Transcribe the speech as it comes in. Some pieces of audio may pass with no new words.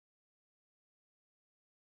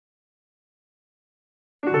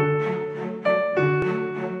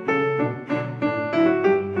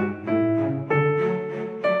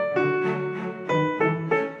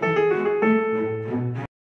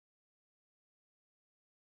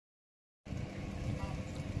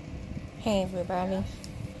Hey everybody,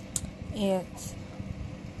 it's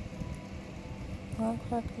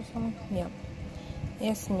Firecracker or something? Yep,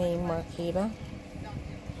 it's me, Marquita,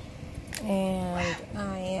 and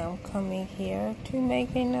I am coming here to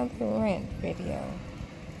make another rant video.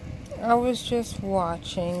 I was just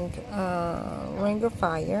watching Ring of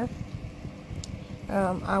Fire.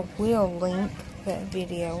 I will link that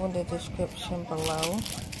video in the description below.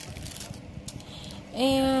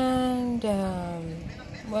 And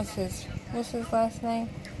what's his last name?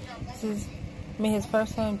 His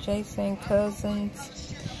first name, Jason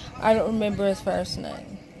Cousins. I don't remember his first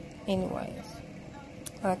name. Anyways,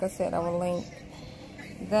 like I said, I will link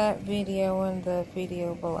that video in the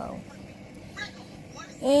video below.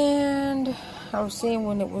 And I was seeing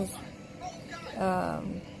when it was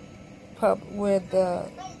where the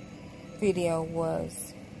video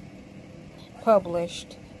was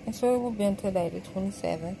published, and so it will be today, the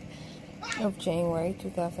 27th of January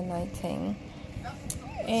 2019.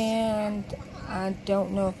 And I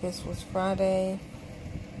don't know if this was Friday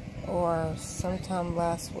or sometime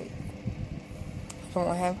last week. I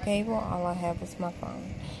don't have cable, all I have is my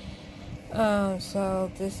phone.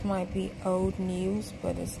 So this might be old news,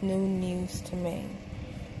 but it's new news to me.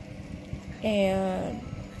 And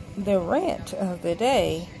the rant of the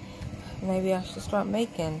day, maybe I should start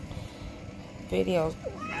making videos.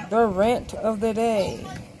 The rant of the day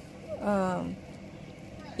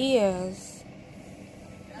is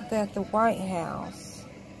that the White House,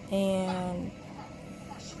 and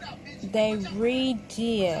they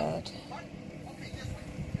redid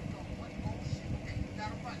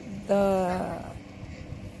I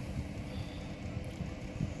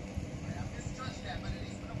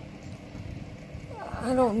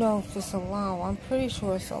don't know if it's a law. I'm pretty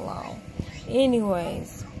sure it's a law.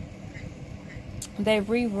 Anyways, they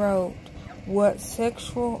rewrote what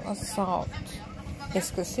sexual assault is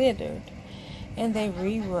considered, and they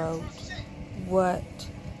rewrote what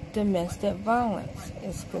domestic violence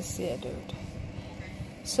is considered.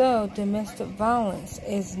 So domestic violence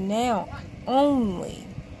is now only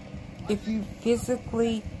if you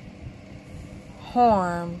physically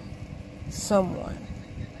harm someone.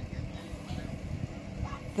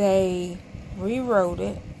 They rewrote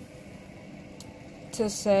it to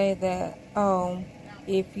say that,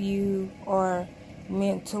 if you are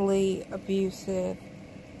mentally abusive,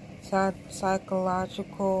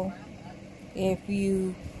 psychological, if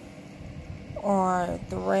you are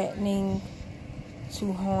threatening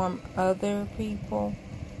to harm other people,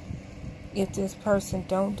 if this person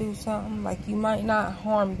don't do something, like you might not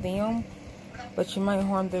harm them, but you might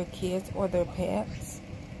harm their kids or their pets.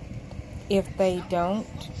 If they don't, ...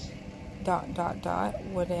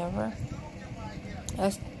 whatever,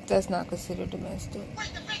 that's not considered domestic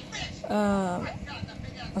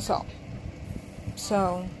assault.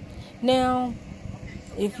 So now,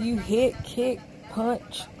 if you hit, kick,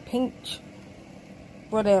 punch, pinch,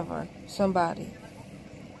 whatever, somebody,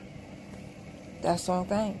 that's the only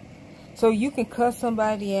thing. So you can cuss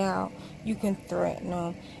somebody out, you can threaten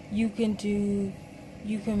them, you can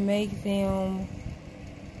make them,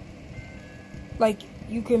 like,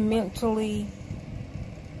 you can mentally,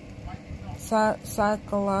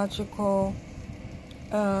 psychological,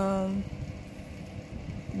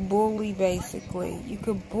 bully, basically. You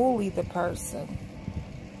could bully the person,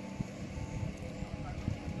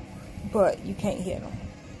 but you can't hit them.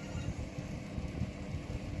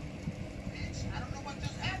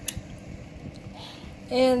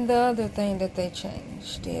 And the other thing that they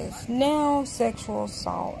changed is now sexual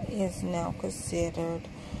assault is now considered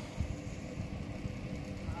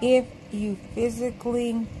if you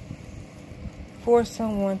physically force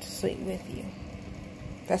someone to sleep with you.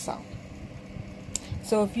 That's all.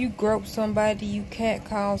 So if you grope somebody, you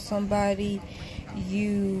catcall somebody,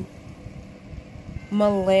 you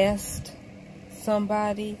molest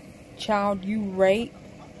somebody, you rape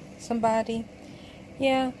somebody,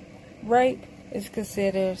 yeah, rape is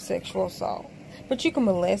considered sexual assault. But you can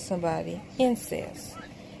molest somebody, incest.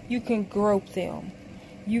 You can grope them.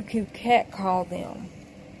 You can catcall them.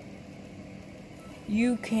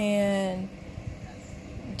 You can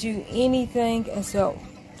do anything except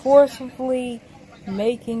forcibly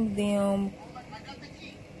making them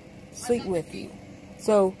sleep with you.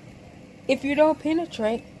 So if you don't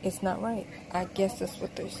penetrate, it's not rape. I guess that's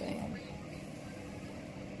what they're saying.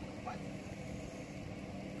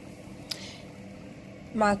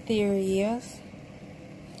 My theory is,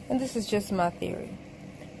 and this is just my theory,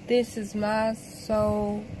 this is my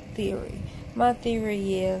sole theory. My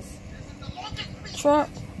theory is Trump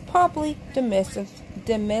probably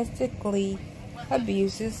domestically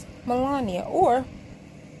abuses Melania, or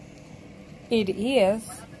it is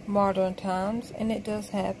modern times, and it does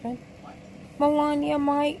happen, Melania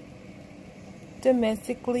might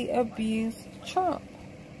domestically abuse Trump.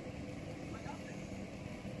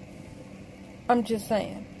 I'm just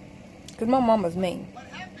saying. Because my mama's mean.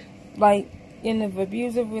 Like, in an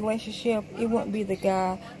abusive relationship, it wouldn't be the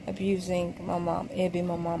guy abusing my mom. It'd be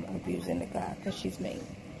my mom abusing the guy because she's mean.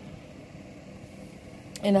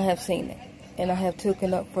 And I have seen it. And I have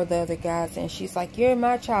taken up for the other guys. And she's like, you're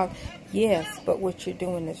my child. Yes, but what you're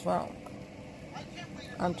doing is wrong.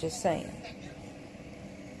 I'm just saying.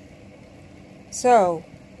 So,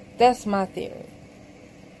 that's my theory.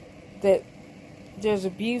 That there's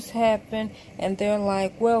abuse happen, and they're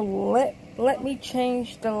like, well, let me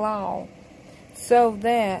change the law so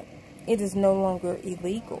that it is no longer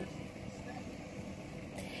illegal.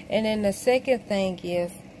 And then the second thing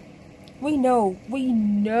is, we know,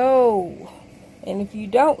 and if you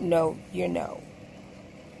don't know, you know,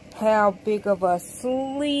 how big of a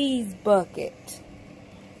sleaze bucket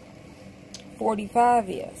 45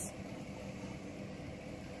 is.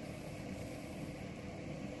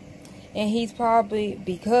 And he's probably,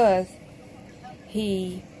 because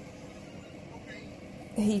he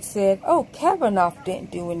said, oh, Kavanaugh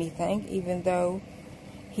didn't do anything, even though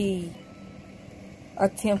he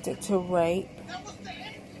attempted to rape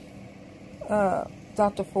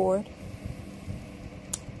Dr. Ford.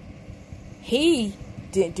 He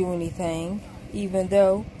didn't do anything, even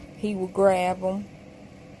though he would grab him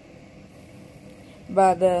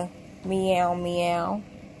by the meow meow.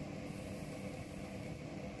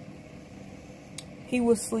 He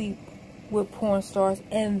would sleep with porn stars,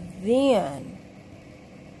 and then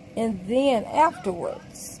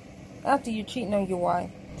afterwards, after you're cheating on your wife,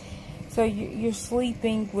 so you're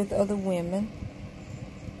sleeping with other women,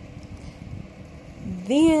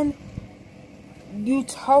 then you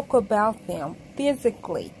talk about them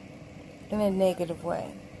physically in a negative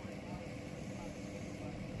way.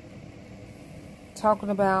 Talking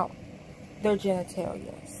about their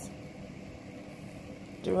genitalias.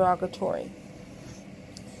 Derogatory.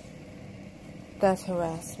 That's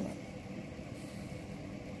harassment.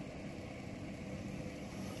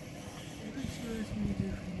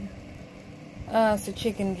 It's a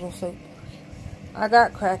chicken noodle soup. I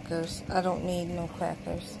got crackers. I don't need no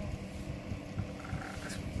crackers.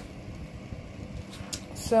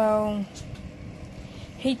 So,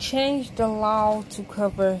 he changed the law to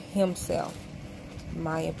cover himself.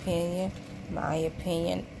 My opinion,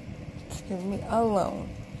 leave me alone.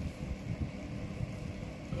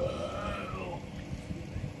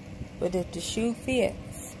 But if the shoe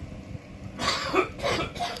fits,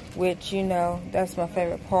 which, you know, that's my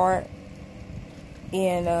favorite part,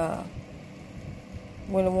 and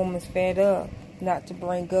when a woman's fed up, not to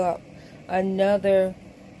bring up another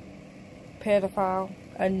pedophile,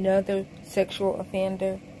 another sexual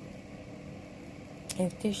offender.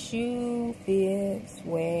 If the shoe fits,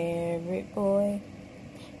 wear it, boy.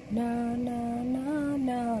 No, no, no,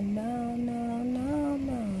 no, no.